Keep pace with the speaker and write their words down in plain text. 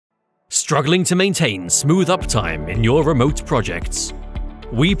Struggling to maintain smooth uptime in your remote projects?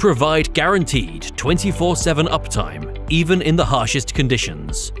 We provide guaranteed 24/7 uptime, even in the harshest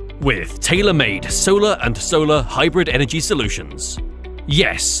conditions, with tailor-made solar and solar hybrid energy solutions.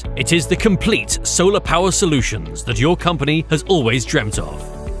 Yes, it is the complete solar power solutions that your company has always dreamt of.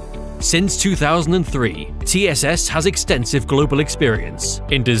 Since 2003, TSS has extensive global experience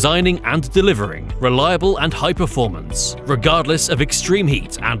in designing and delivering reliable and high performance, regardless of extreme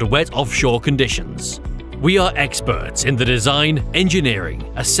heat and wet offshore conditions. We are experts in the design, engineering,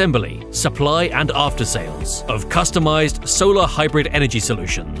 assembly, supply and after-sales of customized solar hybrid energy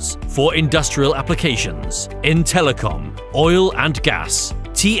solutions for industrial applications in telecom, oil and gas.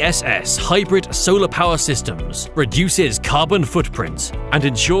 TSS Hybrid Solar Power Systems reduces carbon footprint and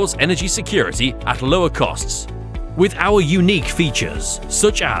ensures energy security at lower costs, with our unique features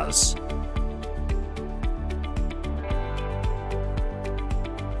such as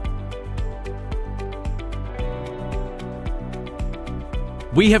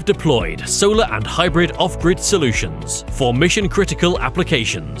we have deployed solar and hybrid off-grid solutions for mission-critical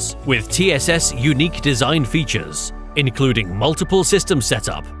applications with TSS unique design features, including multiple system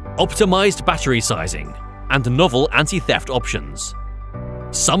setup, optimized battery sizing, and novel anti-theft options.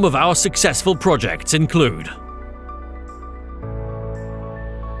 Some of our successful projects include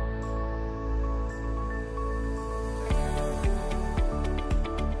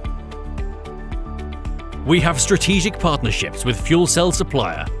we have strategic partnerships with fuel cell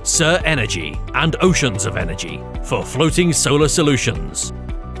supplier Sir Energy and Oceans of Energy for floating solar solutions.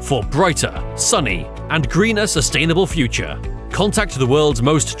 For brighter, sunny, and greener sustainable future, contact the world's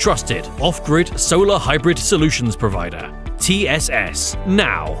most trusted off-grid solar hybrid solutions provider, TSS,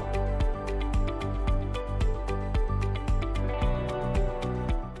 now.